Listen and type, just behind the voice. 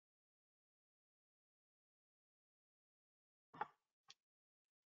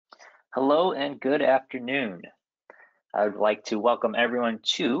Hello and good afternoon. I would like to welcome everyone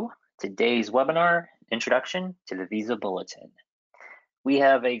to today's webinar, Introduction to the Visa Bulletin. We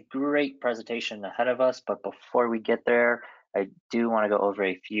have a great presentation ahead of us, but before we get there, I do want to go over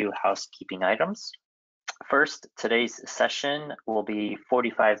a few housekeeping items. First, today's session will be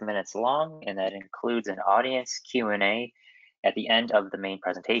 45 minutes long, and that includes an audience Q&A at the end of the main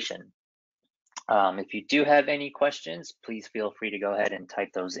presentation. If you do have any questions, please feel free to go ahead and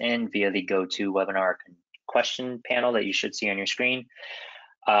type those in via the GoToWebinar question panel that you should see on your screen,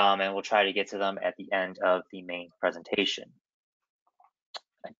 and we'll try to get to them at the end of the main presentation.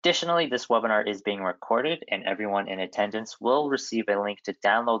 Additionally, this webinar is being recorded and everyone in attendance will receive a link to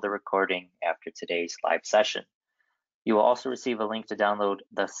download the recording after today's live session. You will also receive a link to download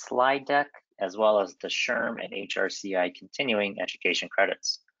the slide deck as well as the SHRM and HRCI continuing education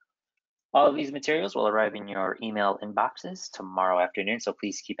credits. All of these materials will arrive in your email inboxes tomorrow afternoon, so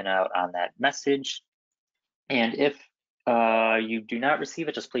please keep an eye out on that message. And if you do not receive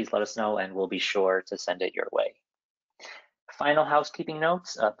it, just please let us know and we'll be sure to send it your way. Final housekeeping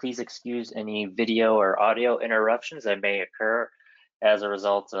notes, please excuse any video or audio interruptions that may occur as a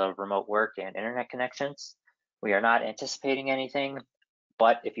result of remote work and internet connections. We are not anticipating anything,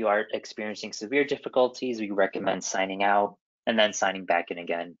 but if you are experiencing severe difficulties, we recommend signing out and then signing back in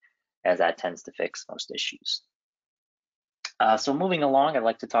again, as that tends to fix most issues. So moving along, I'd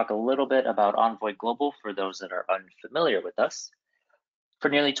like to talk a little bit about Envoy Global for those that are unfamiliar with us. For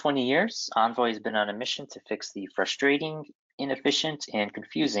nearly 20 years, Envoy has been on a mission to fix the frustrating, inefficient, and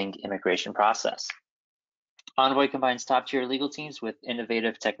confusing immigration process. Envoy combines top-tier legal teams with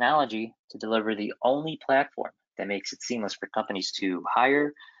innovative technology to deliver the only platform that makes it seamless for companies to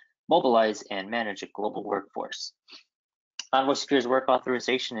hire, mobilize, and manage a global workforce. Envoy secures work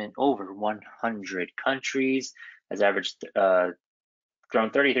authorization in over 100 countries, has averaged grown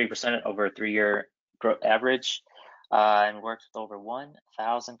 33% over a 3-year average, and works with over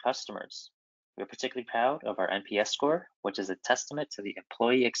 1,000 customers. We're particularly proud of our NPS score, which is a testament to the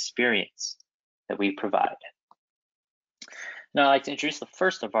employee experience that we provide. Now I'd like to introduce the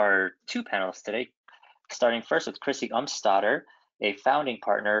first of our two panelists today, starting first with Chrissy Umstatter, a founding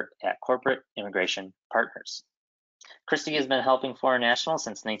partner at Corporate Immigration Partners. Christy has been helping foreign nationals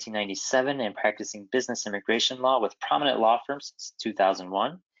since 1997 and practicing business immigration law with prominent law firms since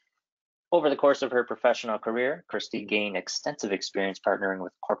 2001. Over the course of her professional career, Christy gained extensive experience partnering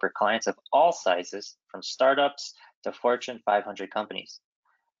with corporate clients of all sizes, from startups to Fortune 500 companies.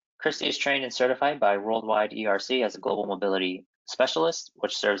 Christy is trained and certified by Worldwide ERC as a global mobility specialist,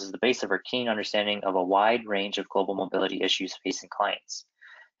 which serves as the base of her keen understanding of a wide range of global mobility issues facing clients.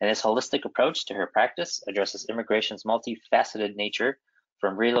 And this holistic approach to her practice addresses immigration's multifaceted nature,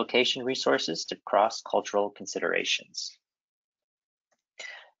 from relocation resources to cross-cultural considerations.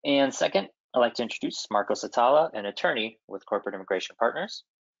 And second, I'd like to introduce Marco Satala, an attorney with Corporate Immigration Partners.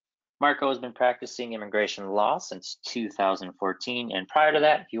 Marco has been practicing immigration law since 2014, and prior to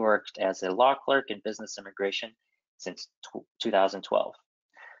that, he worked as a law clerk in business immigration since 2012.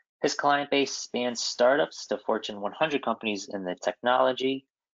 His client base spans startups to Fortune 100 companies in the technology,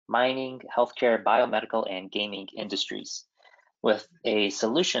 mining, healthcare, biomedical, and gaming industries. With a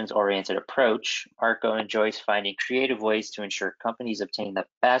solutions-oriented approach, Marco enjoys finding creative ways to ensure companies obtain the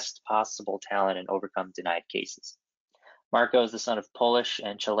best possible talent and overcome denied cases. Marco is the son of Polish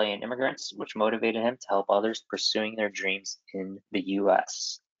and Chilean immigrants, which motivated him to help others pursuing their dreams in the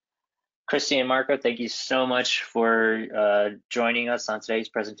US. Christy and Marco, thank you so much for joining us on today's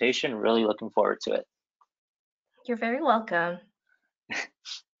presentation. Really looking forward to it. You're very welcome.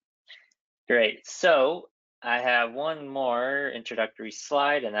 Great. So I have one more introductory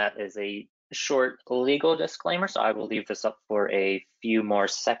slide, and that is a short legal disclaimer. So I will leave this up for a few more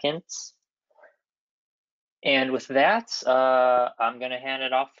seconds. And with that, I'm going to hand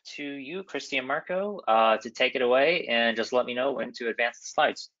it off to you, Christy and Marco, to take it away and just let me know when to advance the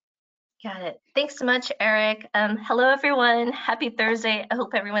slides. Got it. Thanks so much, Eric. Hello, everyone. Happy Thursday. I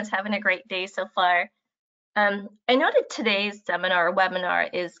hope everyone's having a great day so far. I know that today's seminar or webinar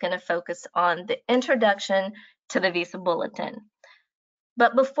is going to focus on the introduction to the Visa Bulletin.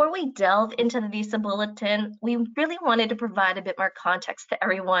 But before we delve into the Visa Bulletin, we really wanted to provide a bit more context to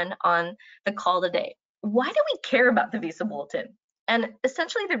everyone on the call today. Why do we care about the Visa Bulletin? And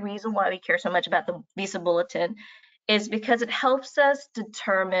essentially the reason why we care so much about the Visa Bulletin is because it helps us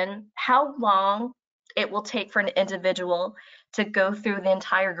determine how long it will take for an individual to go through the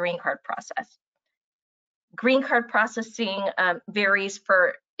entire green card process. Green card processing varies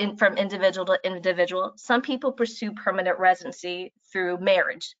from individual to individual. Some people pursue permanent residency through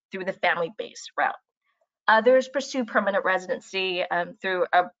marriage, through the family-based route. Others pursue permanent residency through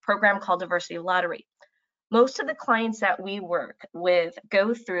a program called Diversity Lottery. Most of the clients that we work with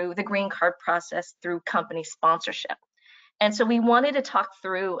go through the green card process through company sponsorship. And so we wanted to talk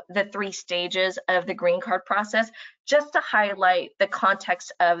through the 3 stages of the green card process just to highlight the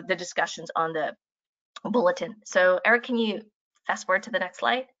context of the discussions on the bulletin. So Eric, can you fast forward to the next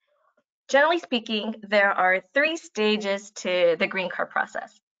slide? Generally speaking, there are 3 stages to the green card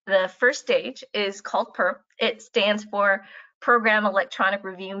process. The first stage is called PERM. It stands for Program Electronic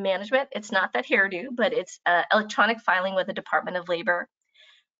Review Management. It's not that hairdo, but it's electronic filing with the Department of Labor.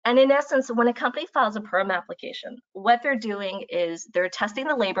 And in essence, when a company files a PERM application, what they're doing is they're testing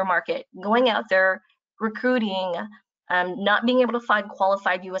the labor market, going out there, recruiting, not being able to find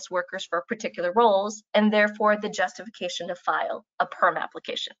qualified US workers for particular roles, and therefore the justification to file a PERM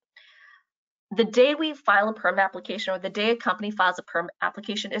application. The day we file a PERM application, or the day a company files a PERM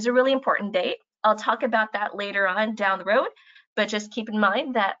application, is a really important date. I'll talk about that later on down the road, but just keep in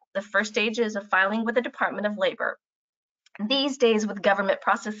mind that the first stage is a filing with the Department of Labor. These days, with government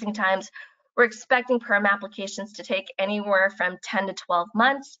processing times, we're expecting PERM applications to take anywhere from 10 to 12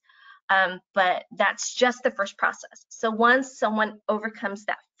 months, but that's just the first process. So once someone overcomes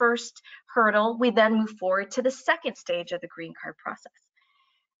that first hurdle, we then move forward to the second stage of the green card process.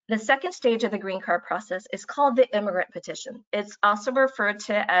 The second stage of the green card process is called the immigrant petition. It's also referred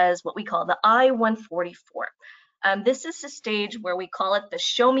to as what we call the I-144. This is the stage where we call it the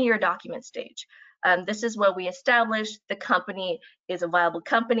show me your document stage. This is where we establish the company is a viable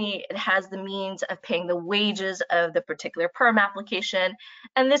company. It has the means of paying the wages of the particular PERM application.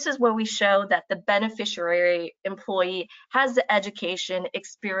 And this is where we show that the beneficiary employee has the education,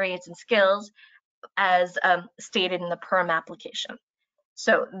 experience, and skills as stated in the PERM application.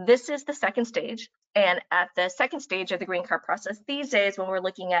 So this is the second stage. And at the second stage of the green card process, these days when we're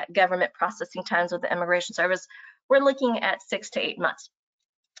looking at government processing times with the Immigration Service, we're looking at 6 to 8 months.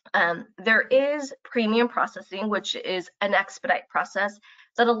 There is premium processing, which is an expedite process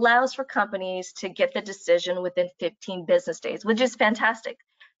that allows for companies to get the decision within 15 business days, which is fantastic.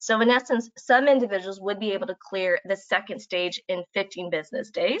 So in essence, some individuals would be able to clear the second stage in 15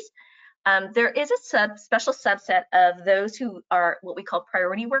 business days. There is a special subset of those who are what we call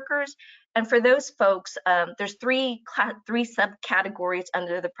priority workers. And for those folks, there's three subcategories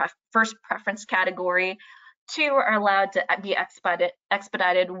under the first preference category. 2 are allowed to be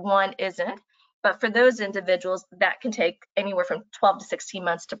expedited, 1 isn't. But for those individuals, that can take anywhere from 12 to 16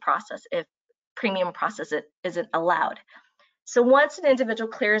 months to process if premium process isn't allowed. So once an individual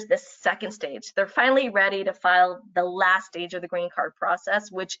clears this second stage, they're finally ready to file the last stage of the green card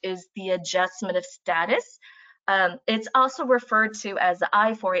process, which is the adjustment of status. It's also referred to as the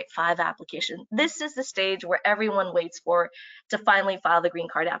I-485 application. This is the stage where everyone waits for to finally file the green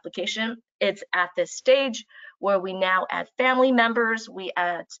card application. It's at this stage where we now add family members, we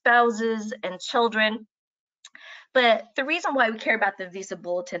add spouses and children. But the reason why we care about the visa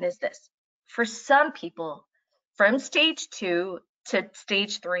bulletin is this. For some people, from stage 2 to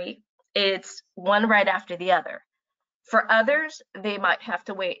stage 3, it's one right after the other. For others, they might have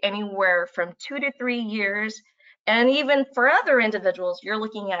to wait anywhere from 2 to 3 years. And even for other individuals, you're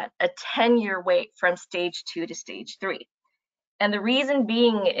looking at a 10-year wait from stage 2 to stage 3. And the reason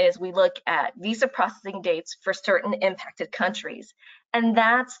being is we look at visa processing dates for certain impacted countries. And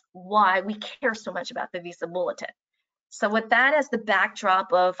that's why we care so much about the visa bulletin. So with that as the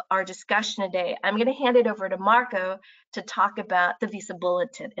backdrop of our discussion today, I'm going to hand it over to Marco to talk about the visa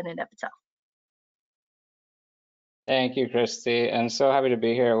bulletin in and of itself. Thank you, Christy, and so happy to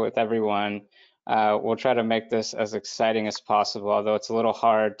be here with everyone. We'll try to make this as exciting as possible, although it's a little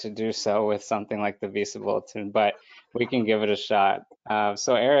hard to do so with something like the visa bulletin, but we can give it a shot.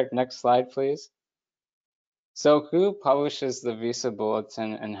 So Eric, next slide, please. So who publishes the visa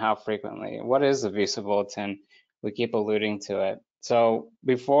bulletin and how frequently? What is the visa bulletin? We keep alluding to it. So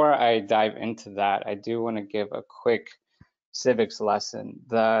before I dive into that, I do want to give a quick civics lesson.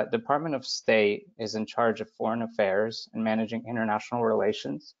 The Department of State is in charge of foreign affairs and managing international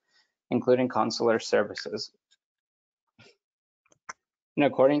relations, including consular services. And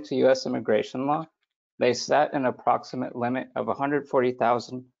according to US immigration law, they set an approximate limit of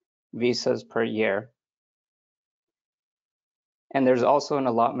 140,000 visas per year. And there's also an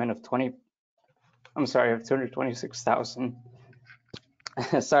allotment of 226,000.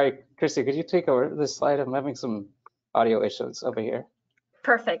 Sorry, Christy, could you take over this slide? I'm having some audio issues over here.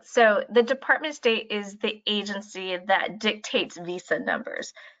 Perfect. So the Department of State is the agency that dictates visa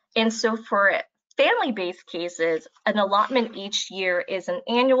numbers. And so for family-based cases, an allotment each year is an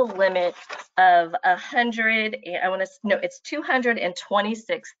annual limit of 100, it's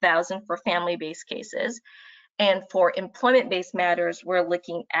 226,000 for family-based cases. And for employment-based matters, we're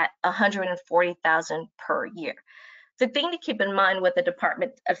looking at 140,000 per year. The thing to keep in mind with the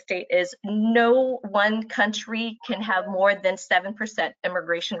Department of State is no one country can have more than 7%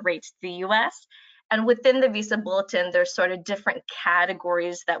 immigration rates to the US. And within the visa bulletin, there's sort of different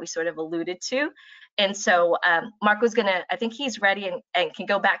categories that we sort of alluded to. And so Mark was gonna, I think he's ready and can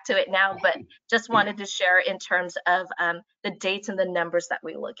go back to it now, but just wanted to share in terms of the dates and the numbers that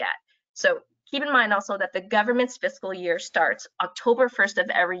we look at. So keep in mind also that the government's fiscal year starts October 1st of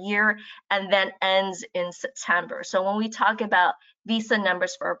every year and then ends in September. So when we talk about visa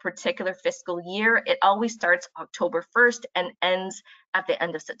numbers for a particular fiscal year, it always starts October 1st and ends at the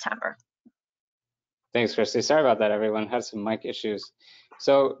end of September. Thanks, Christy. Sorry about that, everyone. Had some mic issues.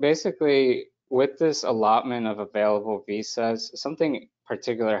 So basically, with this allotment of available visas, something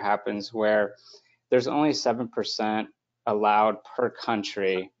particular happens where there's only 7% allowed per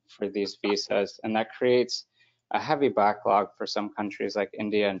country for these visas, and that creates a heavy backlog for some countries like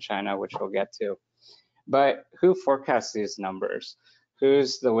India and China, which we'll get to. But who forecasts these numbers?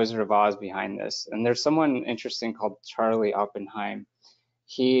 Who's the Wizard of Oz behind this? And there's someone interesting called Charlie Oppenheim.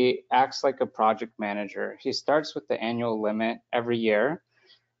 He acts like a project manager. He starts with the annual limit every year,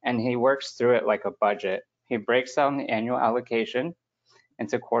 and he works through it like a budget. He breaks down the annual allocation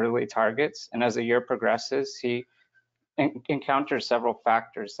into quarterly targets, and as the year progresses, he encounters several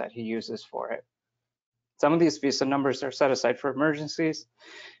factors that he uses for it. Some of these visa numbers are set aside for emergencies,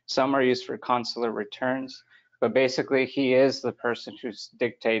 some are used for consular returns, but basically he is the person who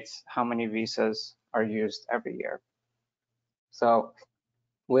dictates how many visas are used every year. So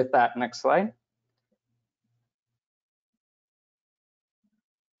with that, next slide.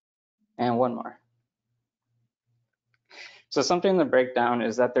 And one more. So something to break down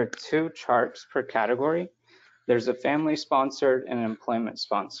is that there are two charts per category. There's a family sponsored and an employment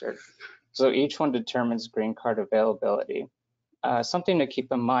sponsored. So each one determines green card availability. Something to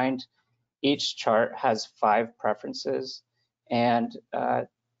keep in mind, each chart has 5 preferences, and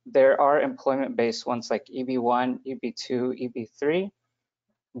there are employment-based ones like EB1, EB2, EB3,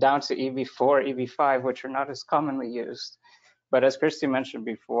 down to EB4, EB5, which are not as commonly used. But as Christy mentioned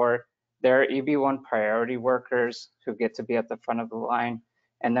before, there are EB1 priority workers who get to be at the front of the line.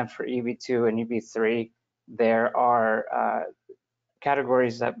 And then for EB2 and EB3, there are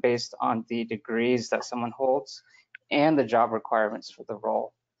categories that based on the degrees that someone holds and the job requirements for the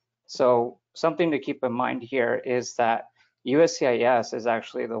role. So something to keep in mind here is that USCIS is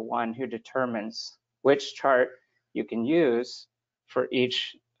actually the one who determines which chart you can use for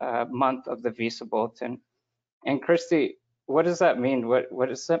each month of the visa bulletin. And Christy, what does that mean? What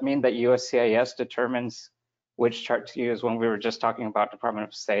does that mean that USCIS determines which chart to use when we were just talking about Department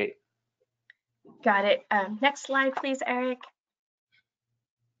of State? Got it. Next slide, please, Eric.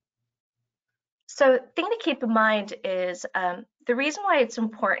 So thing to keep in mind is the reason why it's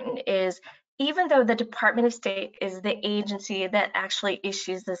important is even though the Department of State is the agency that actually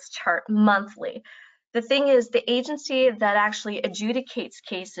issues this chart monthly, the thing is the agency that actually adjudicates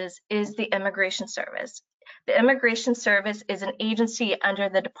cases is the Immigration Service. The Immigration Service is an agency under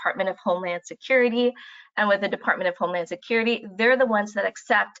the Department of Homeland Security, and with the Department of Homeland Security, they're the ones that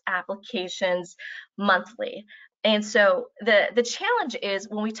accept applications monthly. And so the challenge is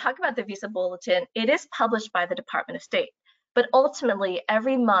when we talk about the visa bulletin, it is published by the Department of State. But ultimately,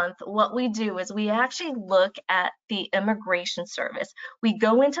 every month, what we do is we actually look at the Immigration Service. We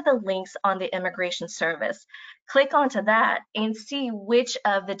go into the links on the Immigration Service, click onto that, and see which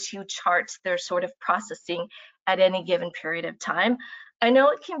of the two charts they're sort of processing at any given period of time. I know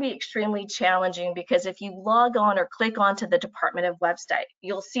it can be extremely challenging because if you log on or click onto the Department of website,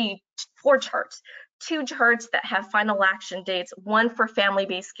 you'll see 4 charts. 2 charts that have final action dates, one for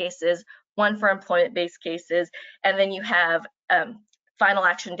family-based cases, one for employment-based cases, and then you have final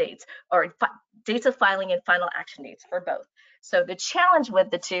action dates or dates of filing and final action dates for both. So the challenge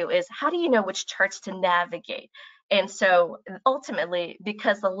with the two is how do you know which charts to navigate? And so ultimately,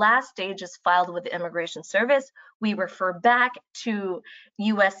 because the last stage is filed with the Immigration Service, we refer back to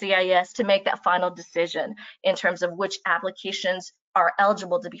USCIS to make that final decision in terms of which applications are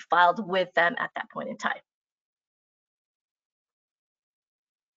eligible to be filed with them at that point in time.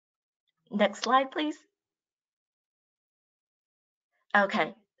 Next slide, please.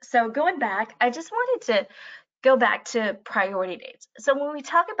 Okay, so going back, I just wanted to go back to priority dates. So when we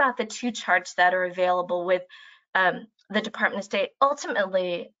talk about the 2 charts that are available with the Department of State,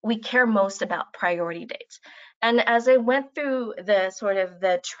 ultimately, we care most about priority dates. And as I went through the sort of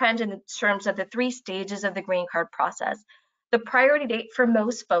the trend in terms of the 3 stages of the green card process, the priority date for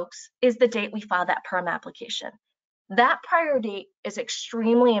most folks is the date we file that perm application. That priority date is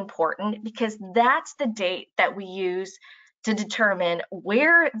extremely important because that's the date that we use to determine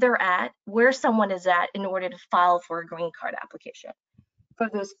where they're at, where someone is at in order to file for a green card application. For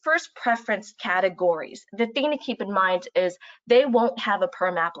those first preference categories, the thing to keep in mind is they won't have a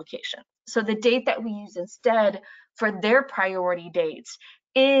perm application. So the date that we use instead for their priority dates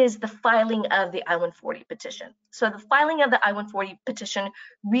is the filing of the I-140 petition. So the filing of the I-140 petition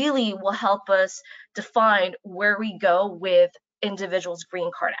really will help us define where we go with individuals'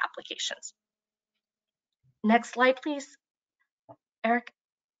 green card applications. Next slide, please, Eric.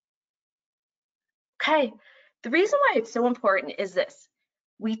 Okay, the reason why it's so important is this.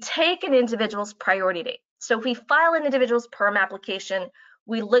 We take an individual's priority date. So if we file an individual's perm application,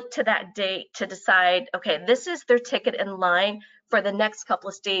 we look to that date to decide, okay, this is their ticket in line for the next couple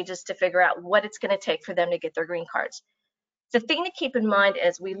of stages to figure out what it's going to take for them to get their green cards. The thing to keep in mind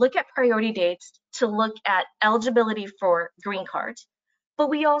is we look at priority dates to look at eligibility for green cards,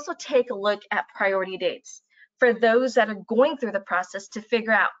 but we also take a look at priority dates for those that are going through the process to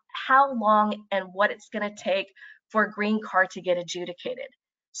figure out how long and what it's going to take for a green card to get adjudicated.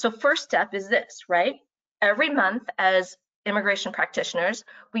 So first step is this, right? Every month as immigration practitioners,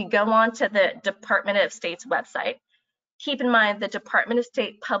 we go on to the Department of State's website. Keep in mind the Department of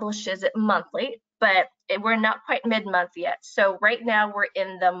State publishes it monthly, but we're not quite mid-month yet. So right now we're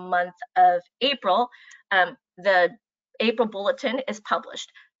in the month of April. The April Bulletin is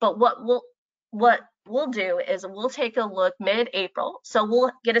published, but what we'll do is we'll take a look mid-April. So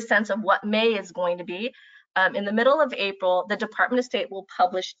we'll get a sense of what May is going to be. In the middle of April, the Department of State will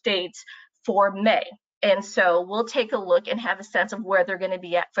publish dates for May. And so we'll take a look and have a sense of where they're going to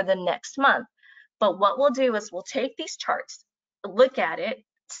be at for the next month. But what we'll do is we'll take these charts, look at it,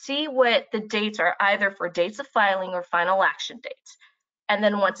 see what the dates are, either for dates of filing or final action dates. And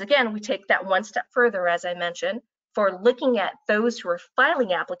then once again, we take that one step further, as I mentioned, for looking at those who are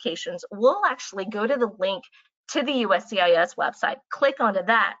filing applications, we'll actually go to the link to the USCIS website, click onto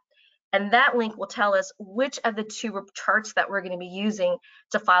that, and that link will tell us which of the 2 charts that we're going to be using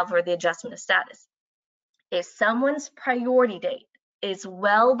to file for the adjustment of status. If someone's priority date is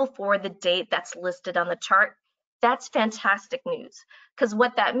well before the date that's listed on the chart, that's fantastic news, because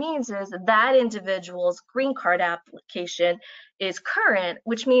what that means is that individual's green card application is current,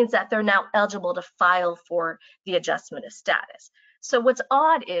 which means that they're now eligible to file for the adjustment of status. So what's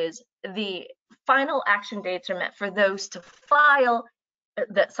odd is the final action dates are meant for those to file.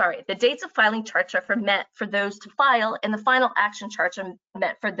 The dates of filing charts are meant for those to file, and the final action charts are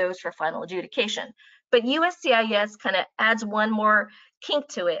meant for those for final adjudication. But USCIS kind of adds one more kink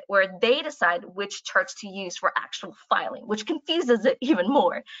to it, where they decide which charts to use for actual filing, which confuses it even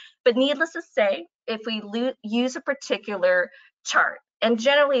more. But needless to say, if we use a particular chart, and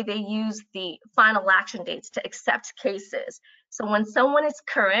generally they use the final action dates to accept cases. So when someone is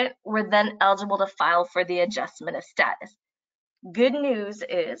current, we're then eligible to file for the adjustment of status. Good news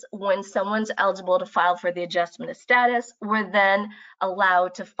is when someone's eligible to file for the adjustment of status, we're then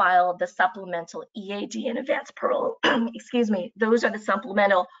allowed to file the supplemental EAD and advance parole. Excuse me. Those are the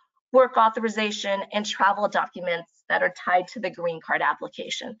supplemental work authorization and travel documents that are tied to the green card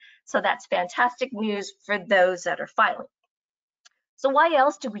application. So that's fantastic news for those that are filing. So why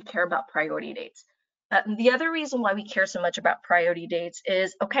else do we care about priority dates? The other reason why we care so much about priority dates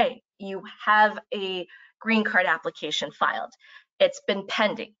is, okay, you have a green card application filed. It's been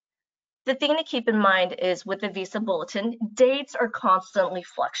pending. The thing to keep in mind is with the visa bulletin, dates are constantly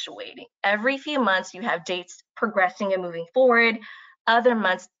fluctuating. Every few months you have dates progressing and moving forward. Other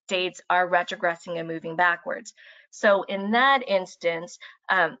months dates are retrogressing and moving backwards. So in that instance,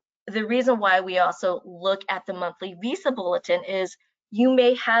 the reason why we also look at the monthly visa bulletin is you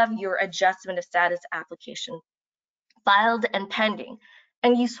may have your adjustment of status application filed and pending.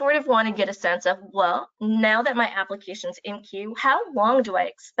 And you sort of want to get a sense of, well, now that my application's in queue, how long do I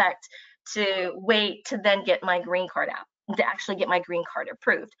expect to wait to then get my green card out, to actually get my green card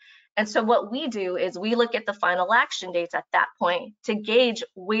approved? And so what we do is we look at the final action dates at that point to gauge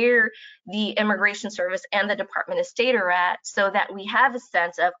where the Immigration Service and the Department of State are at, so that we have a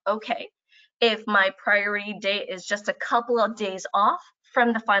sense of, okay, if my priority date is just a couple of days off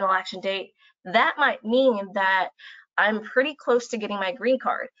from the final action date, that might mean that I'm pretty close to getting my green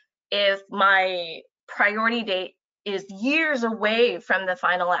card. If my priority date is years away from the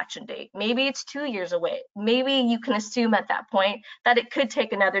final action date, maybe it's 2 years away, maybe you can assume at that point that it could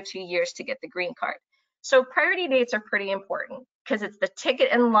take another 2 years to get the green card. So priority dates are pretty important because it's the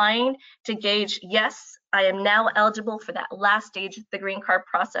ticket in line to gauge, yes, I am now eligible for that last stage of the green card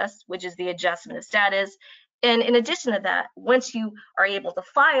process, which is the adjustment of status. And in addition to that, once you are able to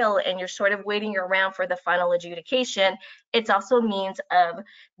file and you're sort of waiting around for the final adjudication, it's also a means of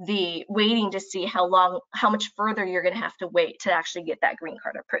the waiting to see how much further you're going to have to wait to actually get that green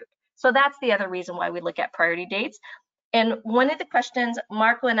card approved. So that's the other reason why we look at priority dates. And one of the questions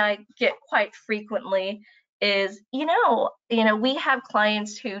Marco and I get quite frequently is, we have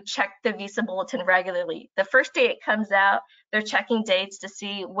clients who check the visa bulletin regularly. The first day it comes out, they're checking dates to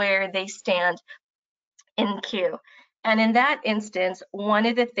see where they stand in queue. And in that instance, one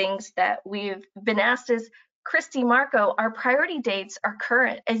of the things that we've been asked is, Christy, Marco, our priority dates are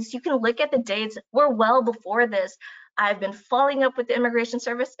current. As you can look at the dates, we're well before this. I've been following up with the Immigration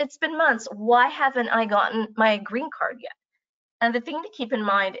Service. It's been months. Why haven't I gotten my green card yet? And the thing to keep in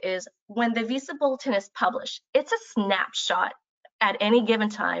mind is when the visa bulletin is published, it's a snapshot at any given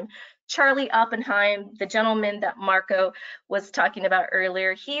time. Charlie Oppenheim, the gentleman that Marco was talking about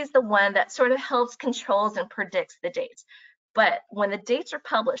earlier, he's the one that sort of helps controls and predicts the dates. But when the dates are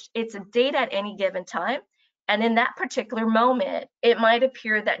published, it's a date at any given time. And in that particular moment, it might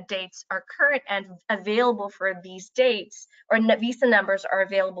appear that dates are current and available for these dates, or visa numbers are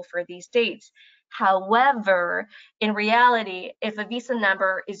available for these dates. However, in reality, if a visa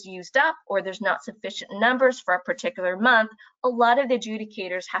number is used up or there's not sufficient numbers for a particular month, a lot of the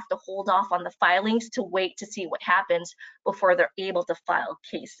adjudicators have to hold off on the filings to wait to see what happens before they're able to file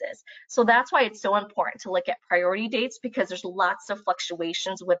cases. So that's why it's so important to look at priority dates, because there's lots of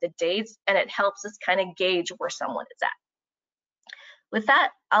fluctuations with the dates and it helps us kind of gauge where someone is at. With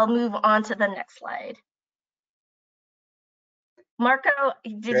that, I'll move on to the next slide. Marco,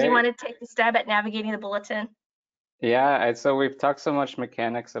 did you want to take a stab at navigating the bulletin? Yeah, so we've talked so much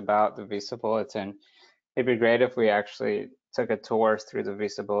mechanics about the visa bulletin. It'd be great if we actually took a tour through the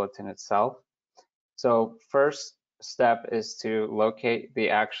visa bulletin itself. So first step is to locate the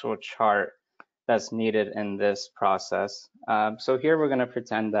actual chart that's needed in this process. So here we're going to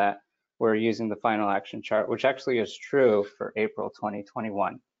pretend that we're using the final action chart, which actually is true for April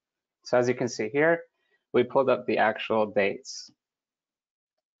 2021. So as you can see here, we pulled up the actual dates.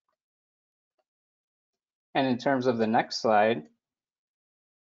 And in terms of the next slide.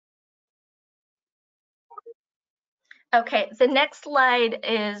 Okay, the next slide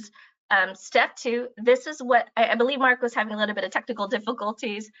is step 2. This is what I believe Mark was having a little bit of technical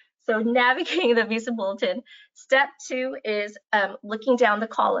difficulties. So navigating the visa bulletin. Step 2 is looking down the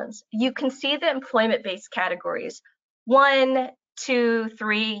columns. You can see the employment-based categories. 1, 2,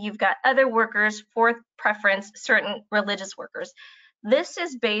 3, you've got other workers, 4th preference, certain religious workers. This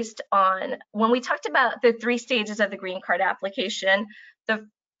is based on, when we talked about the 3 stages of the green card application, the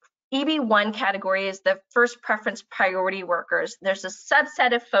EB1 category is the first preference priority workers. There's a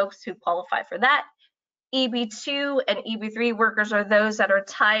subset of folks who qualify for that. EB2 and EB3 workers are those that are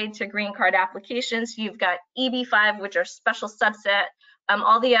tied to green card applications. You've got EB5, which are special subset.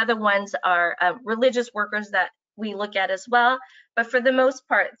 All the other ones are religious workers that we look at as well. But for the most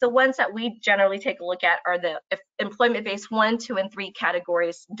part, the ones that we generally take a look at are the employment-based 1, 2, and 3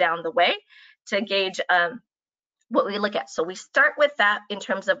 categories down the way to gauge what we look at. So we start with that in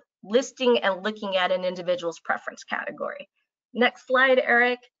terms of listing and looking at an individual's preference category. Next slide,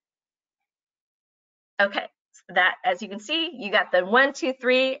 Eric. Okay, so that, as you can see, you got the 1, 2,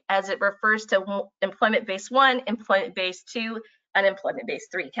 3 as it refers to employment-based 1, employment-based 2, and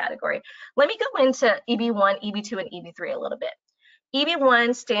employment-based 3 category. Let me go into EB1, EB2, and EB3 a little bit.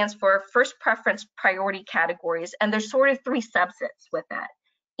 EB1 stands for first preference priority categories, and there's sort of 3 subsets with that.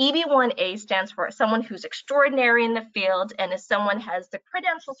 EB1A stands for someone who's extraordinary in the field, and if someone has the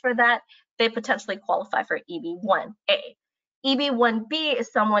credentials for that, they potentially qualify for EB1A. EB1B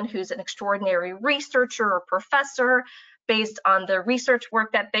is someone who's an extraordinary researcher or professor based on the research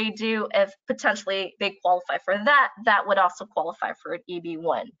work that they do. If potentially they qualify for that, that would also qualify for an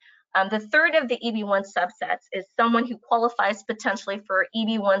EB1. The third of the EB1 subsets is someone who qualifies potentially for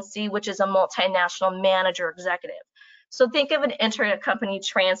EB1C, which is a multinational manager executive. So think of an intercompany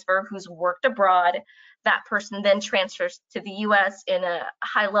transfer who's worked abroad. That person then transfers to the US in a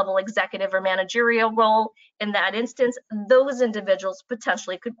high-level executive or managerial role. In that instance, those individuals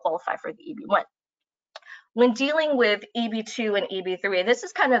potentially could qualify for the EB1. When dealing with EB2 and EB3, this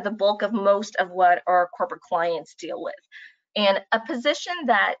is kind of the bulk of most of what our corporate clients deal with. And a position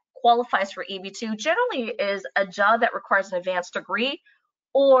that qualifies for EB2 generally is a job that requires an advanced degree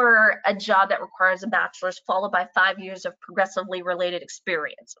or a job that requires a bachelor's followed by 5 years of progressively related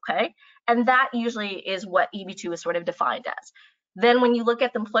experience, okay? And that usually is what EB2 is sort of defined as. Then when you look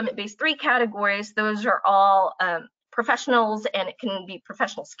at the employment-based 3 categories, those are all professionals, and it can be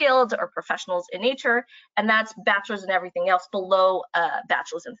professional skilled or professionals in nature, and that's bachelor's and everything else below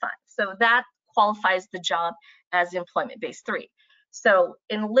bachelor's in fine. So that qualifies the job as employment-based 3. So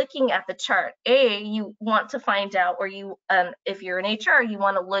in looking at the chart, you want to find out, or if you're in HR, you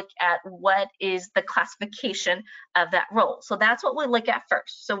want to look at what is the classification of that role. So that's what we look at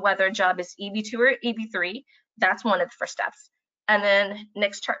first. So whether a job is EB2 or EB3, that's one of the first steps. And then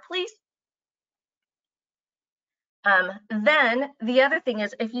next chart, please. Then the other thing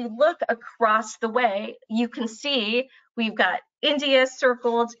is, if you look across the way, you can see we've got India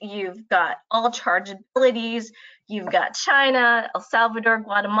circled, you've got all chargeabilities, you've got China, El Salvador,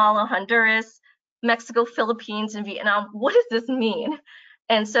 Guatemala, Honduras, Mexico, Philippines, and Vietnam. What does this mean?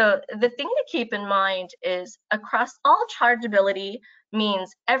 And so the thing to keep in mind is across all chargeability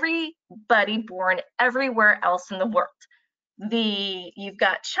means everybody born everywhere else in the world. You've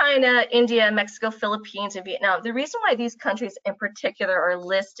got China, India, Mexico, Philippines, and Vietnam. The reason why these countries in particular are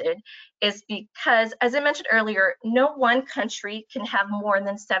listed is because, as I mentioned earlier, no one country can have more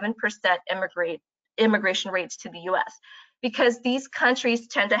than 7% immigration rates to the US. Because these countries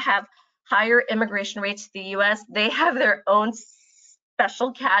tend to have higher immigration rates to the US, they have their own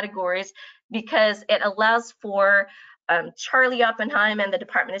special categories because it allows for Charlie Oppenheim and the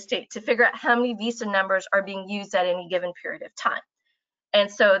Department of State to figure out how many visa numbers are being used at any given period of time. And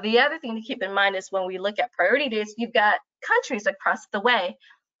so the other thing to keep in mind is when we look at priority dates, you've got countries across the way.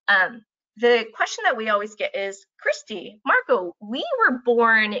 The question that we always get is, Christy, Marco, we were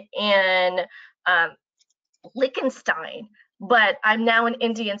born in Liechtenstein, but I'm now an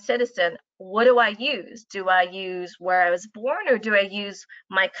Indian citizen. What do I use? Do I use where I was born, or do I use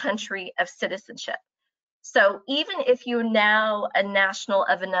my country of citizenship? So even if you're now a national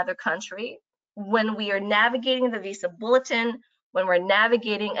of another country, when we are navigating the visa bulletin, when we're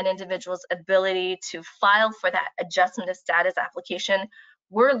navigating an individual's ability to file for that adjustment of status application,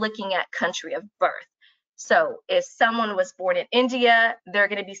 we're looking at country of birth. So if someone was born in India, they're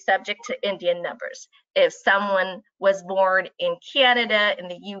going to be subject to Indian numbers. If someone was born in Canada, in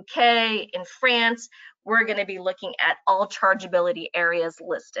the UK, in France, we're going to be looking at all chargeability areas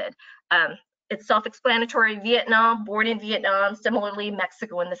listed. It's self-explanatory. Vietnam, born in Vietnam, similarly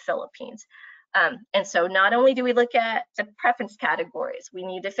Mexico and the Philippines. And so not only do we look at the preference categories, we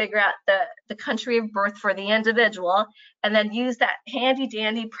need to figure out the country of birth for the individual, and then use that handy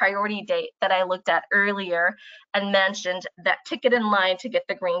dandy priority date that I looked at earlier and mentioned, that ticket in line to get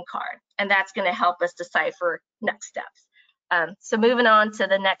the green card. And that's going to help us decipher next steps. So moving on to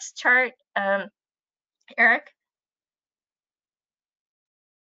the next chart, Eric.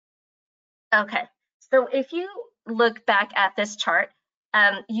 Okay, so if you look back at this chart,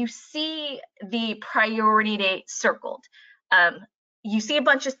 you see the priority date circled. You see a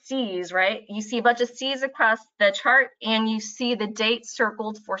bunch of C's, right? You see a bunch of C's across the chart, and you see the date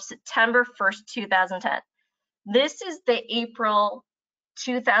circled for September 1st, 2010. This is the April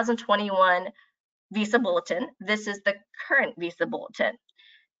 2021 visa bulletin. This is the current visa bulletin.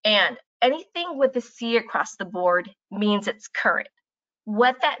 And anything with a C across the board means it's current.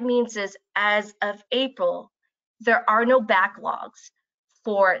 What that means is, as of April, there are no backlogs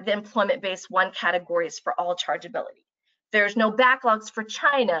for the employment-based 1 categories for all chargeability. There's no backlogs for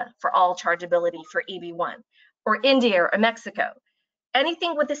China for all chargeability for EB1, or India or Mexico.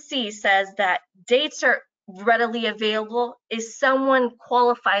 Anything with a C says that dates are readily available. If someone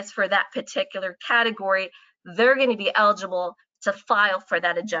qualifies for that particular category, they're going to be eligible to file for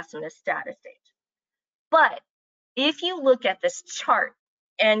that adjustment of status date. But if you look at this chart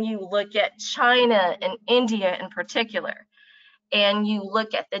and you look at China and India in particular, and you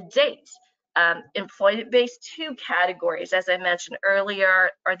look at the dates, employment-based 2 categories, as I mentioned earlier,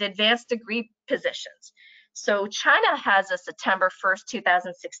 are the advanced degree positions. So China has a September 1st,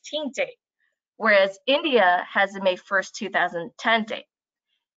 2016 date, whereas India has a May 1st, 2010 date.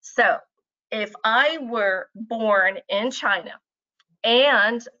 So if I were born in China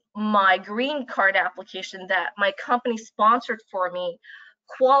and my green card application that my company sponsored for me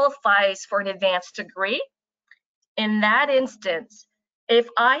qualifies for an advanced degree, in that instance, if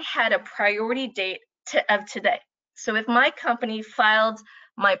I had a priority date of today, so if my company filed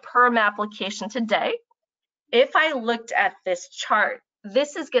my perm application today, if I looked at this chart,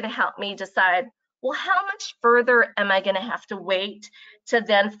 this is going to help me decide, well, how much further am I going to have to wait to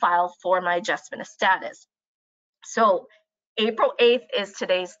then file for my adjustment of status? So April 8th is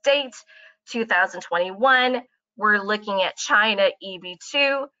today's date, 2021. We're looking at China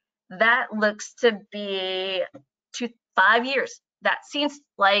EB2. That looks to be 5 years. That seems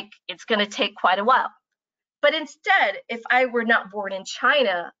like it's going to take quite a while. But instead, if I were not born in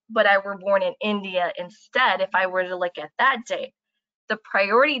China, but I were born in India instead, if I were to look at that date, the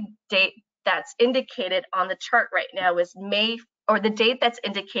priority date that's indicated on the chart right now is May, or the date that's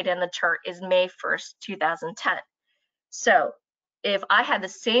indicated on the chart is May 1st, 2010. So if I had the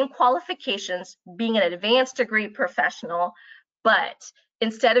same qualifications, being an advanced degree professional, but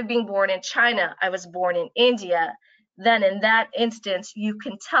instead of being born in China, I was born in India, then in that instance, you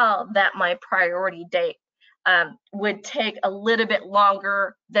can tell that my priority date would take a little bit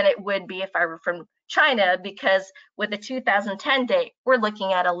longer than it would be if I were from China, because with the 2010 date, we're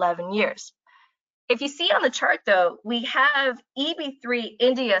looking at 11 years. If you see on the chart though, we have EB3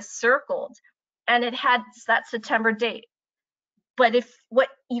 India circled, and it had that September date. But if what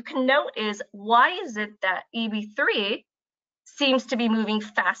you can note is, why is it that EB3 seems to be moving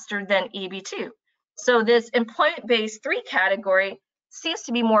faster than EB2? So this employment-based 3 category seems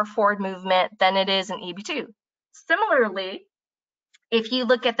to be more forward movement than it is in EB2. Similarly, if you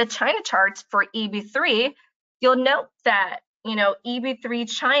look at the China charts for EB3, you'll note that, EB3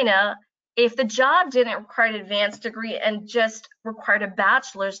 China, if the job didn't require an advanced degree and just required a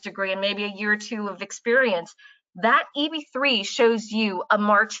bachelor's degree and maybe a year or two of experience, that EB3 shows you a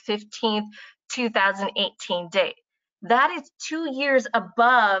March 15th, 2018 date. That is 2 years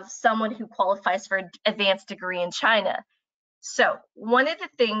above someone who qualifies for an advanced degree in China. So one of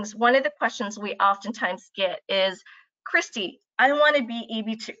the questions we oftentimes get is, Christy, I want to be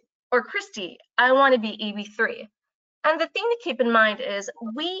EB2, or Christy, I want to be EB3. And the thing to keep in mind is,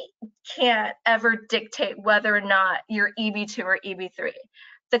 we can't ever dictate whether or not you're EB2 or EB3.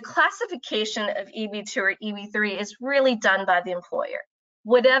 The classification of EB2 or EB3 is really done by the employer.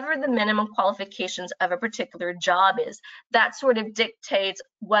 Whatever the minimum qualifications of a particular job is, that sort of dictates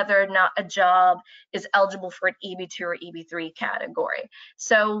whether or not a job is eligible for an EB2 or EB3 category.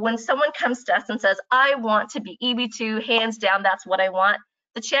 So when someone comes to us and says, I want to be EB2, hands down, that's what I want,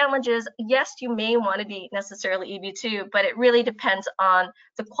 the challenge is, yes, you may want to be necessarily EB2, but it really depends on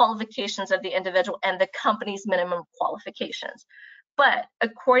the qualifications of the individual and the company's minimum qualifications. But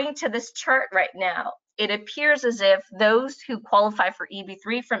according to this chart right now, it appears as if those who qualify for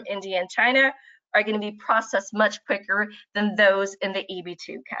EB3 from India and China are going to be processed much quicker than those in the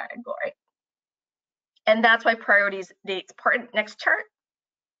EB2 category. And that's why priorities dates part. Next chart.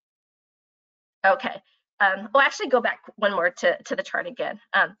 Okay. We'll actually go back one more to the chart again.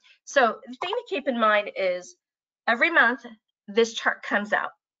 So the thing to keep in mind is, every month this chart comes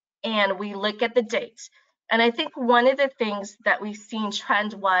out and we look at the dates. And I think one of the things that we've seen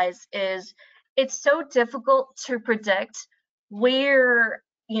trend-wise is, it's so difficult to predict where,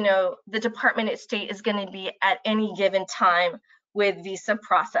 the Department of State is going to be at any given time with visa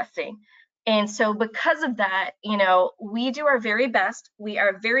processing. And so because of that, we do our very best. We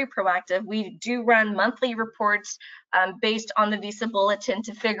are very proactive. We do run monthly reports based on the visa bulletin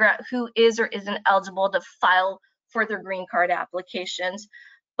to figure out who is or isn't eligible to file for their green card applications.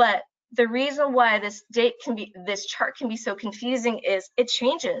 But the reason why this chart can be so confusing is, it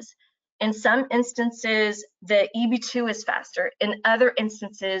changes. In some instances, the EB2 is faster. In other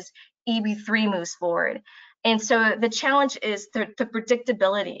instances, EB3 moves forward. And so the challenge is the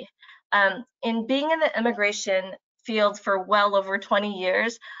predictability. In being in the immigration field for well over 20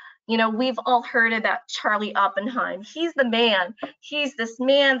 years, we've all heard about Charlie Oppenheim. He's the man. He's this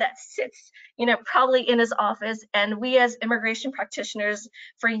man that sits, probably in his office, and we as immigration practitioners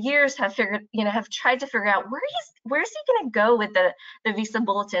for years have tried to figure out where's he going to go with the visa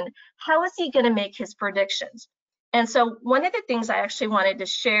bulletin? How is he going to make his predictions? And so one of the things I actually wanted to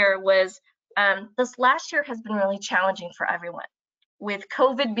share was, this last year has been really challenging for everyone. With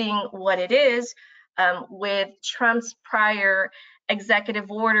COVID being what it is, with Trump's prior executive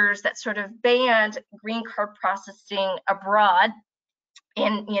orders that sort of banned green card processing abroad,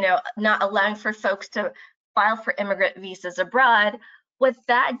 and not allowing for folks to file for immigrant visas abroad, what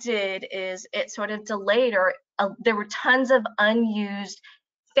that did is it sort of delayed, or there were tons of unused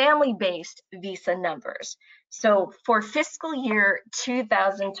family-based visa numbers. So for fiscal year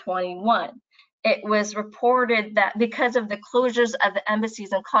 2021, it was reported that because of the closures of the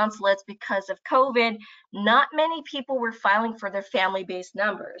embassies and consulates because of COVID, not many people were filing for their family-based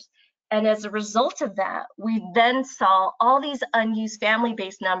numbers. And as a result of that, we then saw all these unused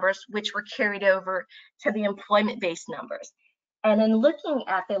family-based numbers, which were carried over to the employment-based numbers. And in looking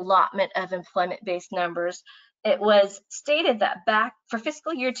at the allotment of employment-based numbers, it was stated that back for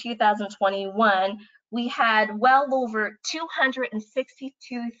fiscal year 2021, we had well over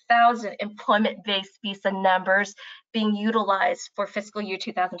 262,000 employment-based visa numbers being utilized for fiscal year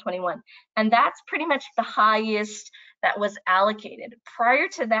 2021. And that's pretty much the highest that was allocated. Prior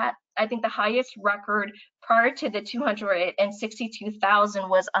to that, I think the highest record prior to the 262,000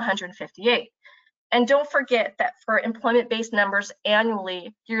 was 158. And don't forget that for employment-based numbers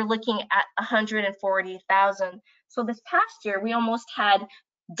annually, you're looking at 140,000. So this past year, we almost had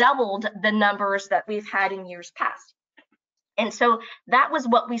doubled the numbers that we've had in years past. And so that was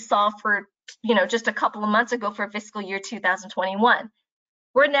what we saw for, just a couple of months ago for fiscal year 2021.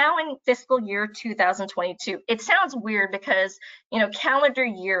 We're now in fiscal year 2022. It sounds weird because, calendar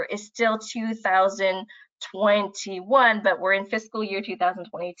year is still 2021, but we're in fiscal year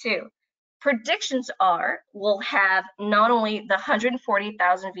 2022. Predictions are we'll have not only the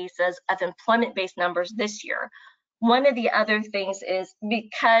 140,000 visas of employment-based numbers this year. One of the other things is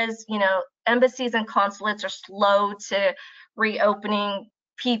because, embassies and consulates are slow to reopening,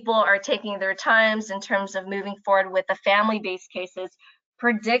 people are taking their times in terms of moving forward with the family-based cases.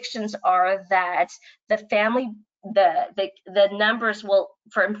 Predictions are that the numbers will,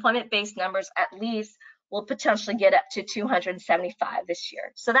 for employment-based numbers at least, will potentially get up to 275 this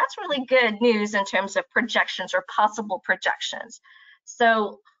year. So that's really good news in terms of projections or possible projections.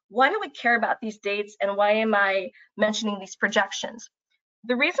 So why do we care about these dates, and why am I mentioning these projections?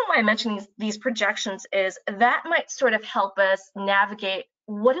 The reason why I mention these projections is that might sort of help us navigate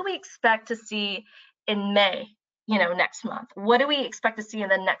what do we expect to see in May, next month? What do we expect to see in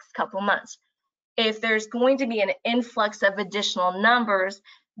the next couple months? If there's going to be an influx of additional numbers,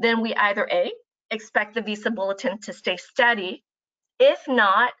 then we either A, expect the visa bulletin to stay steady. If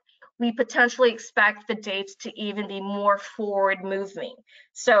not, we potentially expect the dates to even be more forward moving.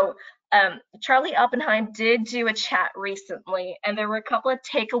 So Charlie Oppenheim did do a chat recently, and there were a couple of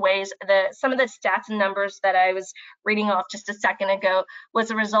takeaways. Some of the stats and numbers that I was reading off just a second ago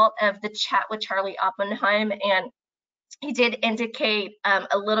was a result of the chat with Charlie Oppenheim, and he did indicate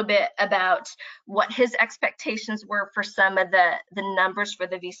a little bit about what his expectations were for some of the numbers for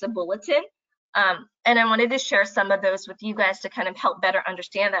the visa bulletin. And I wanted to share some of those with you guys to kind of help better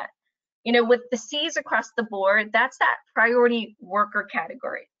understand that. With the C's across the board, that's that priority worker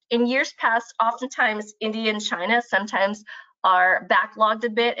category. In years past, oftentimes India and China sometimes are backlogged a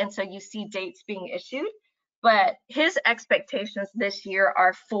bit, and so you see dates being issued. But his expectations this year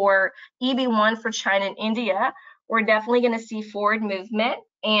are for EB1 for China and India. We're definitely going to see forward movement,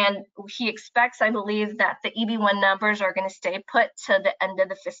 and he expects, I believe, that the EB1 numbers are going to stay put to the end of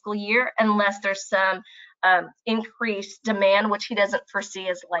the fiscal year unless there's some increased demand, which he doesn't foresee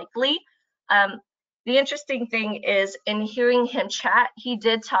as likely. The interesting thing is, in hearing him chat, he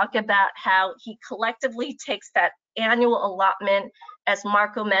did talk about how he collectively takes that annual allotment, as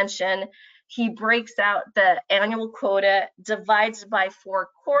Marco mentioned. He breaks out the annual quota, divides by 4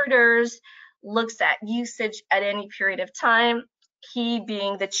 quarters, looks at usage at any period of time. He,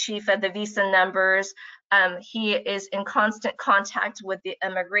 being the chief of the visa numbers, he is in constant contact with the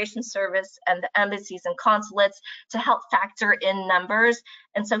immigration service and the embassies and consulates to help factor in numbers.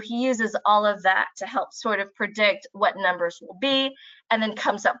 And so he uses all of that to help sort of predict what numbers will be, and then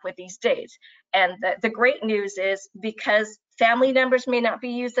comes up with these dates. And the great news is, because family numbers may not be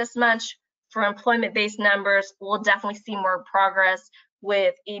used as much, for employment-based numbers, we'll definitely see more progress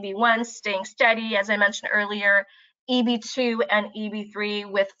with EB1 staying steady, as I mentioned earlier, EB2 and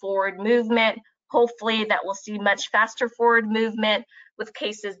EB3 with forward movement. Hopefully that will see much faster forward movement with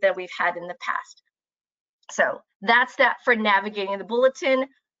cases that we've had in the past. So that's that for navigating the bulletin.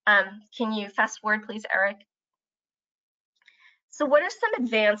 Can you fast forward, please, Eric? So what are some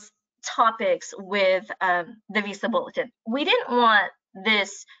advanced topics with the visa bulletin? We didn't want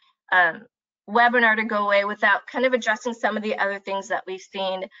this webinar to go away without kind of addressing some of the other things that we've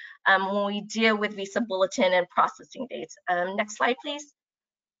seen when we deal with visa bulletin and processing dates. Next slide, please.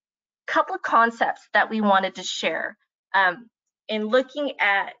 Couple of concepts that we wanted to share in looking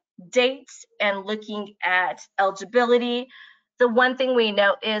at dates and looking at eligibility. The one thing we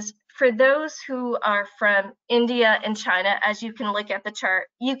know is, for those who are from India and China, as you can look at the chart,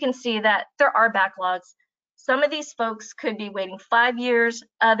 you can see that there are backlogs. Some of these folks could be waiting 5 years,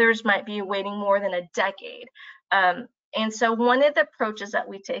 others might be waiting more than a decade. And so one of the approaches that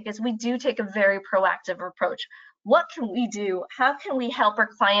we take is we do take a very proactive approach. What can we do? How can we help our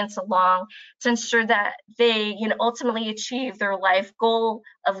clients along to ensure that they ultimately achieve their life goal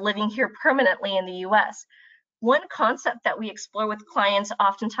of living here permanently in the US? One concept that we explore with clients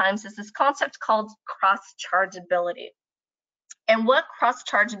oftentimes is this concept called cross-chargeability. And what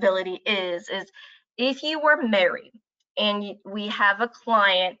cross-chargeability is if you were married and we have a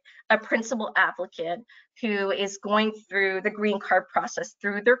client, a principal applicant, who is going through the green card process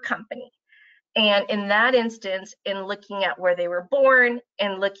through their company. And in that instance, in looking at where they were born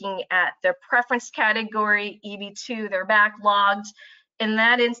and looking at their preference category, EB2, they're backlogged. In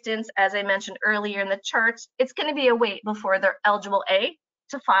that instance, as I mentioned earlier in the charts, it's going to be a wait before they're eligible A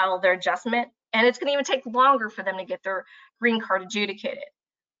to file their adjustment. And it's going to even take longer for them to get their green card adjudicated.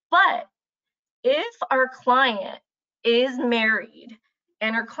 But if our client is married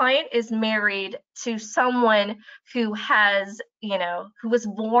and our client is married to someone who has, who was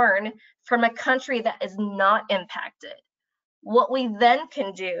born from a country that is not impacted, what we then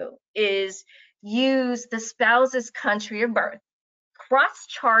can do is use the spouse's country of birth,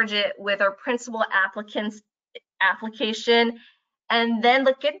 cross-charge it with our principal applicant's application, and then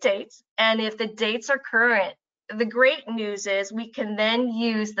look at dates. And if the dates are current, the great news is we can then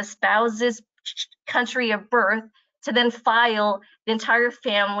use the spouse's country of birth to then file the entire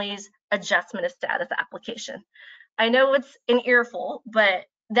family's adjustment of status application. I know it's an earful, but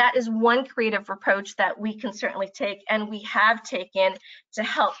that is one creative approach that we can certainly take, and we have taken to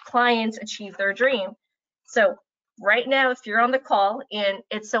help clients achieve their dream. So right now, if you're on the call and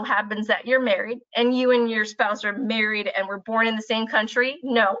it so happens that you're married and you and your spouse are married and were born in the same country,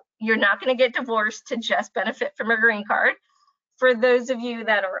 no, you're not going to get divorced to just benefit from a green card. For those of you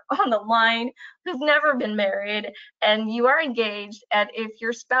that are on the line who've never been married and you are engaged, and if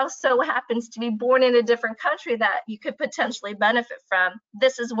your spouse so happens to be born in a different country that you could potentially benefit from,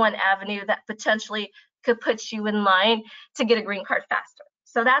 this is one avenue that potentially could put you in line to get a green card faster.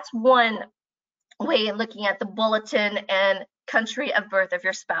 So that's one way in looking at the bulletin and country of birth of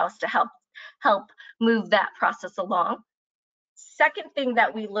your spouse to help move that process along. Second thing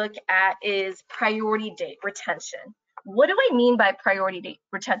that we look at is priority date retention. What do I mean by priority date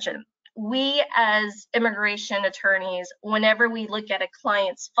retention? We as immigration attorneys, whenever we look at a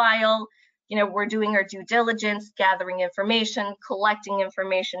client's file, we're doing our due diligence, gathering information, collecting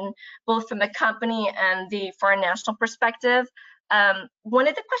information, both from the company and the foreign national perspective. One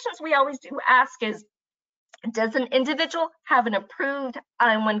of the questions we always do ask is, does an individual have an approved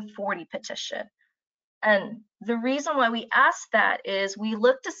I-140 petition? And the reason why we ask that is we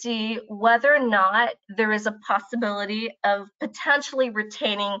look to see whether or not there is a possibility of potentially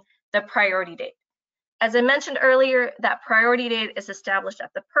retaining the priority date. As I mentioned earlier, that priority date is established at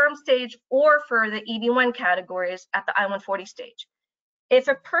the PERM stage or for the EB1 categories at the I-140 stage. If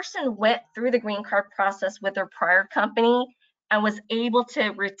a person went through the green card process with their prior company and was able to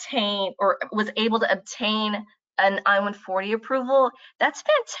retain or was able to obtain an I-140 approval, that's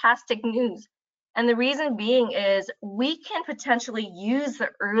fantastic news. And the reason being is we can potentially use the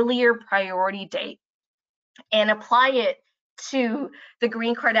earlier priority date and apply it to the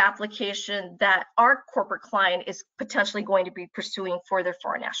green card application that our corporate client is potentially going to be pursuing for their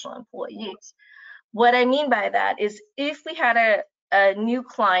foreign national employees. What I mean by that is if we had a new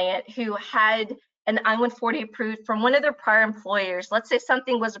client who had an I-140 approved from one of their prior employers, let's say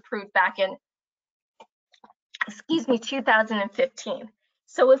something was approved back in, 2015.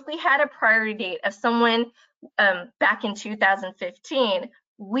 So if we had a priority date of someone back in 2015,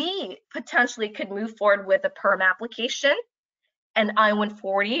 we potentially could move forward with a PERM application, an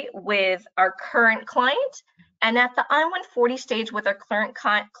I-140 with our current client. And at the I-140 stage with our current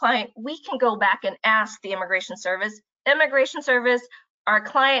client, we can go back and ask the Immigration Service, our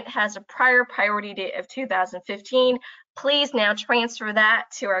client has a prior priority date of 2015. Please now transfer that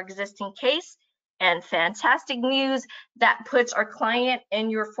to our existing case. And fantastic news, that puts our client and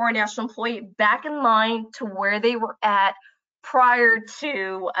your foreign national employee back in line to where they were at prior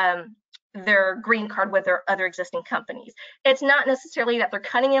to their green card with their other existing companies. It's not necessarily that they're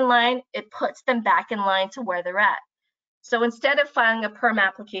cutting in line, it puts them back in line to where they're at. So instead of filing a PERM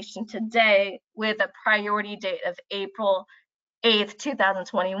application today with a priority date of April 8th,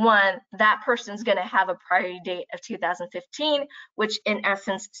 2021, that person's going to have a priority date of 2015, which in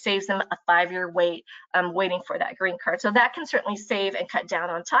essence saves them a 5-year wait waiting for that green card. So that can certainly save and cut down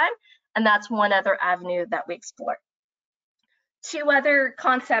on time. And that's one other avenue that we explore. Two other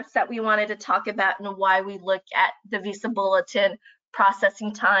concepts that we wanted to talk about and why we look at the visa bulletin,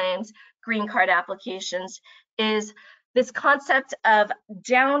 processing times, green card applications is this concept of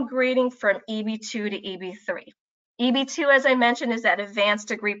downgrading from EB2 to EB3. EB2, as I mentioned, is that advanced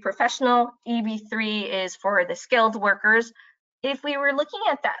degree professional. EB3 is for the skilled workers. If we were looking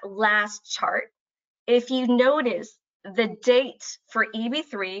at that last chart, if you notice the dates for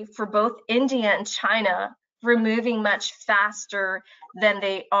EB3 for both India and China were moving much faster than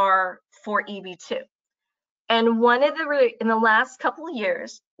they are for EB2. And in the last couple of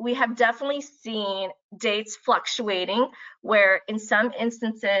years, we have definitely seen dates fluctuating, where in some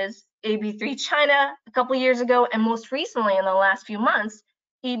instances, EB3 China a couple of years ago, and most recently in the last few months,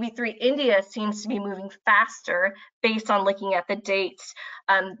 EB3 India seems to be moving faster based on looking at the dates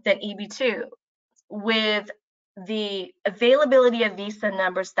than EB2. With the availability of visa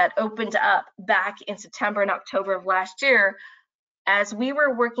numbers that opened up back in September and October of last year, as we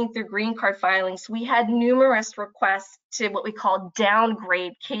were working through green card filings, we had numerous requests to what we call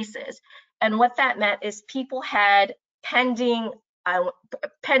downgrade cases. And what that meant is people had pending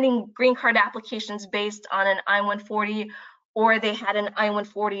green card applications based on an I-140, or they had an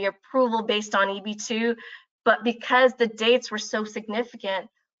I-140 approval based on EB2. But because the dates were so significant,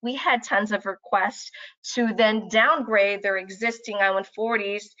 we had tons of requests to then downgrade their existing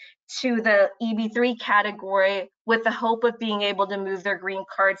I-140s to the EB3 category with the hope of being able to move their green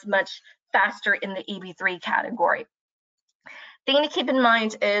cards much faster in the EB3 category. The thing to keep in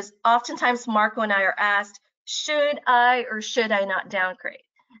mind is oftentimes Marco and I are asked, should I or should I not downgrade?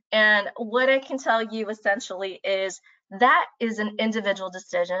 And what I can tell you essentially is that is an individual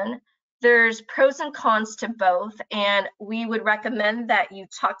decision. There's pros and cons to both, and we would recommend that you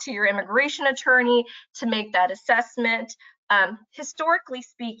talk to your immigration attorney to make that assessment. Historically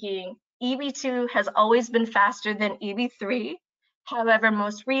speaking, EB2 has always been faster than EB3. However,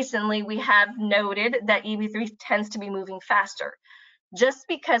 most recently, we have noted that EB3 tends to be moving faster. Just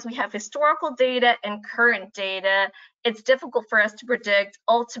because we have historical data and current data, it's difficult for us to predict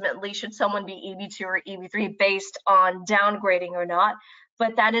ultimately should someone be EB2 or EB3 based on downgrading or not.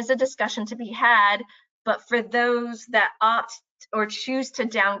 But that is a discussion to be had. But for those that opt or choose to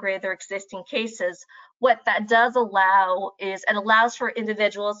downgrade their existing cases, what that does allow is it allows for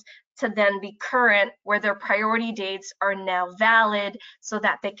individuals to then be current where their priority dates are now valid so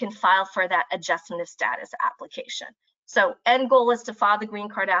that they can file for that adjustment of status application. So end goal is to file the green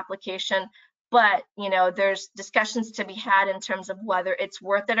card application, but there's discussions to be had in terms of whether it's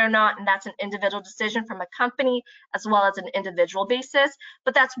worth it or not, and that's an individual decision from a company as well as an individual basis.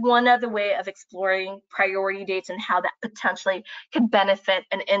 But that's one other way of exploring priority dates and how that potentially could benefit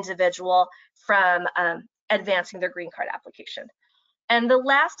an individual from advancing their green card application. And the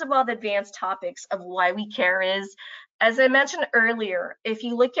last of all the advanced topics of why we care is, as I mentioned earlier, if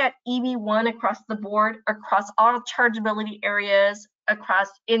you look at EB1 across the board, across all chargeability areas, across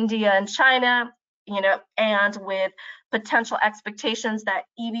India and China, and with potential expectations that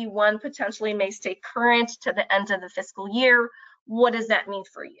EB1 potentially may stay current to the end of the fiscal year, what does that mean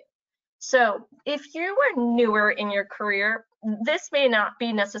for you? So if you are newer in your career, this may not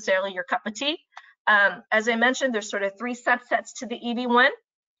be necessarily your cup of tea. As I mentioned, there's sort of 3 subsets to the EB1.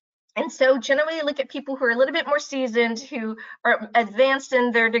 And so generally you look at people who are a little bit more seasoned, who are advanced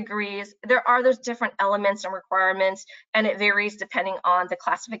in their degrees. There are those different elements and requirements, and it varies depending on the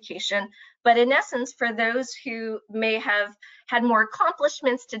classification. But in essence, for those who may have had more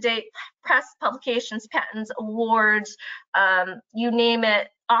accomplishments to date, press, publications, patents, awards, you name it,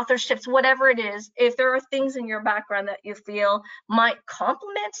 authorships, whatever it is, if there are things in your background that you feel might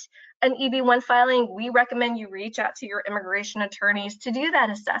complement an EB1 filing, we recommend you reach out to your immigration attorneys to do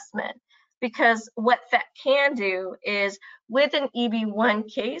that assessment. Because what that can do is, with an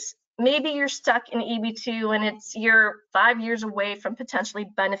EB1 case, maybe you're stuck in EB2 and you're 5 years away from potentially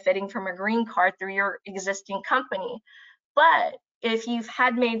benefiting from a green card through your existing company. But if you've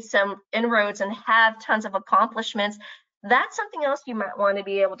had made some inroads and have tons of accomplishments, that's something else you might want to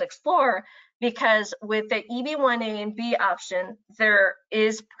be able to explore, because with the EB1A and B option, there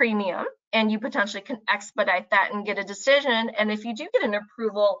is premium and you potentially can expedite that and get a decision. And if you do get an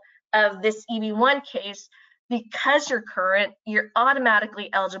approval of this EB1 case, because you're current, you're automatically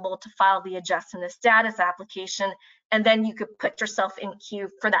eligible to file the adjustment of status application, and then you could put yourself in queue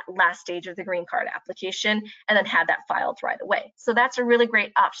for that last stage of the green card application and then have that filed right away. So that's a really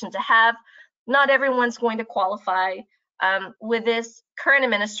great option to have. Not everyone's going to qualify. With this current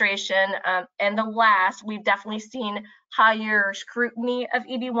administration and the last, we've definitely seen higher scrutiny of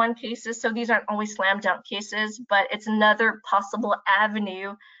EB1 cases. So these aren't always slam dunk cases, but it's another possible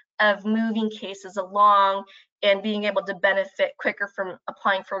avenue of moving cases along and being able to benefit quicker from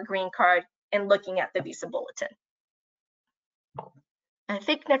applying for a green card and looking at the visa bulletin. I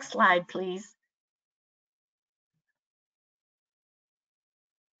think next slide, please.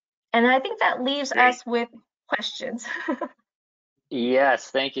 And I think that leaves us with questions.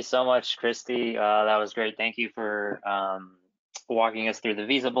 Yes, thank you so much, Christy. That was great. Thank you for walking us through the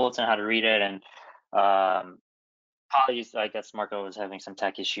visa bulletin, how to read it, and apologies. I guess Marco was having some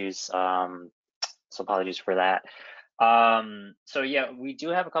tech issues, so apologies for that. So yeah, we do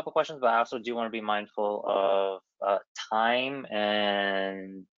have a couple questions, but I also do want to be mindful of time,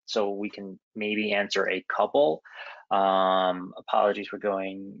 and so we can maybe answer a couple. Apologies for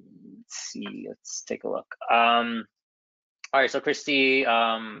going. Let's see. Let's take a look. All right. So Christy,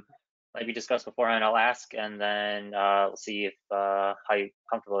 like we discussed beforehand, I'll ask, and then we'll see if how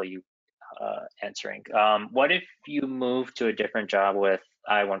comfortable you answering. What if you move to a different job with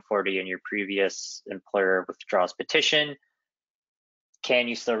I-140 and your previous employer withdraws petition? Can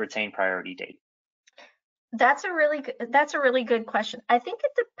you still retain priority date? That's a really good question. I think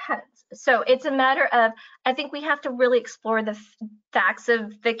it depends. So it's a matter of, I think we have to really explore the facts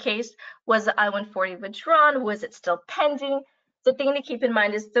of the case. Was the I-140 withdrawn? Was it still pending? The thing to keep in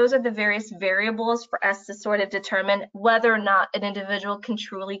mind is those are the various variables for us to sort of determine whether or not an individual can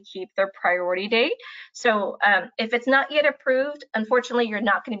truly keep their priority date. So if it's not yet approved, unfortunately, you're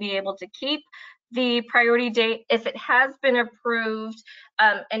not going to be able to keep the priority date. If it has been approved,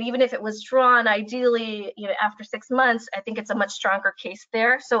 and even if it was drawn, ideally, after 6 months, I think it's a much stronger case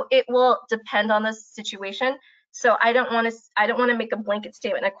there. So it will depend on the situation. So I don't want to make a blanket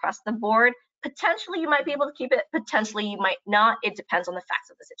statement across the board. Potentially, you might be able to keep it. Potentially, you might not. It depends on the facts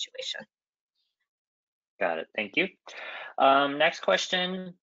of the situation. Got it. Thank you. Next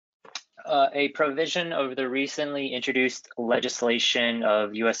question. A provision of the recently introduced legislation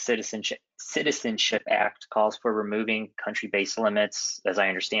of U.S. Citizenship Act calls for removing country-based limits, as I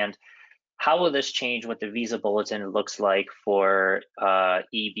understand. How will this change what the visa bulletin looks like for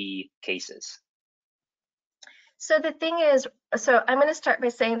EB cases? So the thing is, so I'm going to start by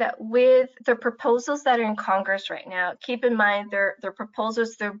saying that with the proposals that are in Congress right now, keep in mind they're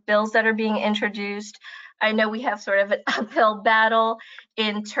proposals, they're bills that are being introduced. I know we have sort of an uphill battle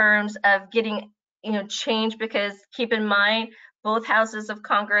in terms of getting, change, because keep in mind, both houses of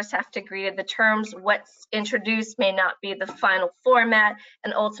Congress have to agree to the terms. What's introduced may not be the final format,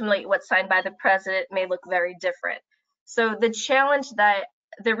 and ultimately what's signed by the president may look very different. So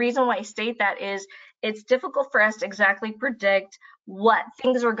the reason why I state that is it's difficult for us to exactly predict what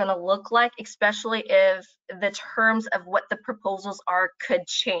things are going to look like, especially if the terms of what the proposals are could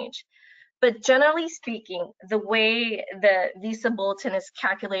change. But generally speaking, the way the visa bulletin is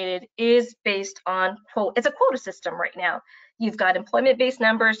calculated is based on it's a quota system right now. You've got employment-based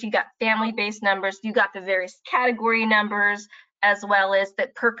numbers, you got family-based numbers, you got the various category numbers, as well as the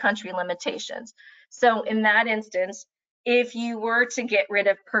per country limitations. So in that instance, if you were to get rid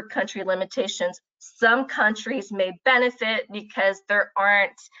of per country limitations, some countries may benefit because there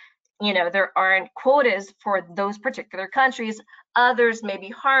aren't quotas for those particular countries. Others may be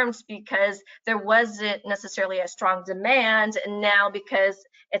harmed because there wasn't necessarily a strong demand, and now because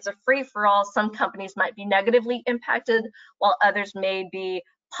it's a free-for-all, some companies might be negatively impacted while others may be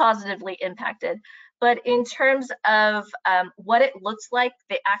positively impacted. But in terms of what it looks like,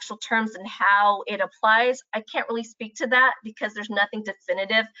 the actual terms and how it applies, I can't really speak to that because there's nothing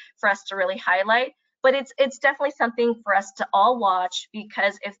definitive for us to really highlight. But it's definitely something for us to all watch,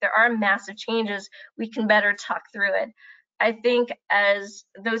 because if there are massive changes, we can better talk through it. I think as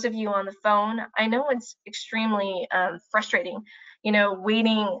those of you on the phone, I know it's extremely frustrating,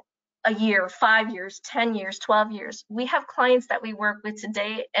 waiting a year, 5 years, 10 years, 12 years. We have clients that we work with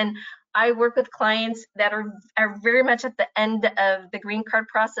today, and I work with clients that are very much at the end of the green card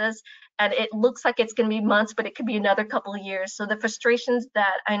process, and it looks like it's going to be months, but it could be another couple of years. So the frustrations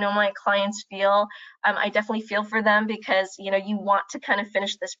that I know my clients feel, I definitely feel for them, because you want to kind of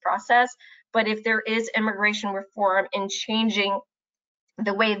finish this process. But if there is immigration reform in changing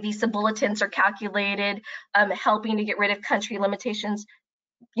the way visa bulletins are calculated, helping to get rid of country limitations,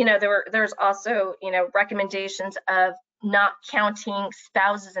 there's also recommendations of not counting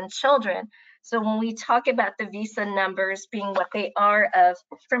spouses and children. So when we talk about the visa numbers being what they are,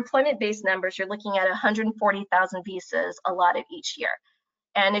 for employment-based numbers, you're looking at 140,000 visas allotted each year.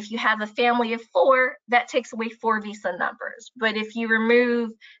 And if you have a family of 4, that takes away 4 visa numbers. But if you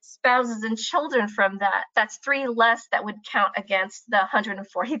remove spouses and children from that, that's 3 less that would count against the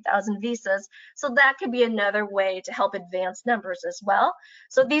 140,000 visas. So that could be another way to help advance numbers as well.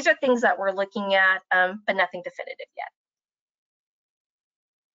 So these are things that we're looking at, but nothing definitive yet.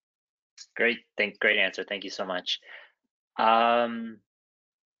 Great. Great answer. Thank you so much. I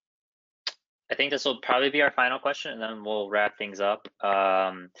think this will probably be our final question, and then we'll wrap things up.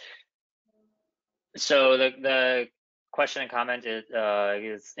 So the question and comment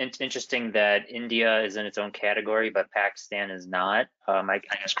is interesting that India is in its own category, but Pakistan is not. I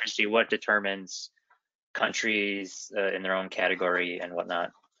guess, Christy, what determines countries in their own category and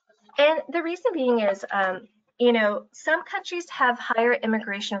whatnot? And the reason being is, some countries have higher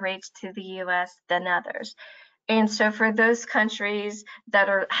immigration rates to the U.S. than others. And so for those countries that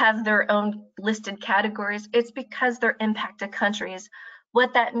have their own listed categories, it's because they're impacted countries.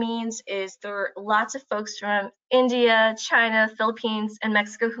 What that means is there are lots of folks from India, China, Philippines, and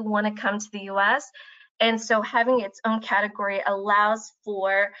Mexico who want to come to the US. And so having its own category allows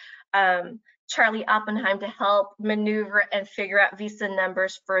for Charlie Oppenheim to help maneuver and figure out visa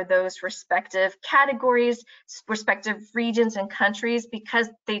numbers for those respective categories, respective regions and countries, because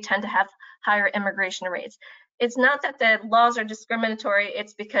they tend to have higher immigration rates. It's not that the laws are discriminatory,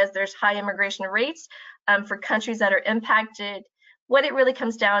 it's because there's high immigration rates for countries that are impacted. What it really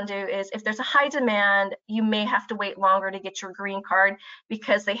comes down to is if there's a high demand, you may have to wait longer to get your green card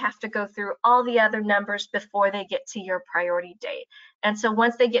because they have to go through all the other numbers before they get to your priority date. And so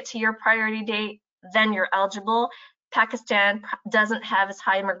once they get to your priority date, then you're eligible. Pakistan doesn't have as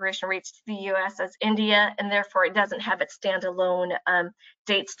high immigration rates to the US as India, and therefore it doesn't have its standalone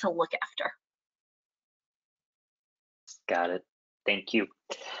dates to look after. Got it. Thank you.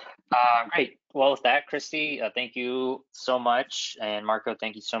 Great. Well, with that, Christy, thank you so much. And Marco,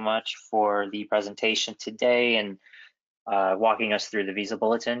 thank you so much for the presentation today and walking us through the Visa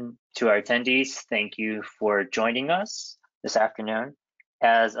Bulletin. To our attendees, thank you for joining us this afternoon.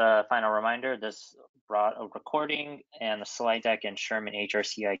 As a final reminder, this recording and the slide deck and Sherman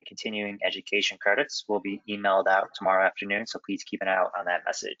HRCI continuing education credits will be emailed out tomorrow afternoon, so please keep an eye out on that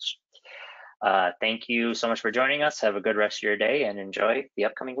message. Thank you so much for joining us. Have a good rest of your day and enjoy the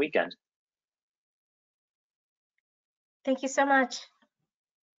upcoming weekend. Thank you so much.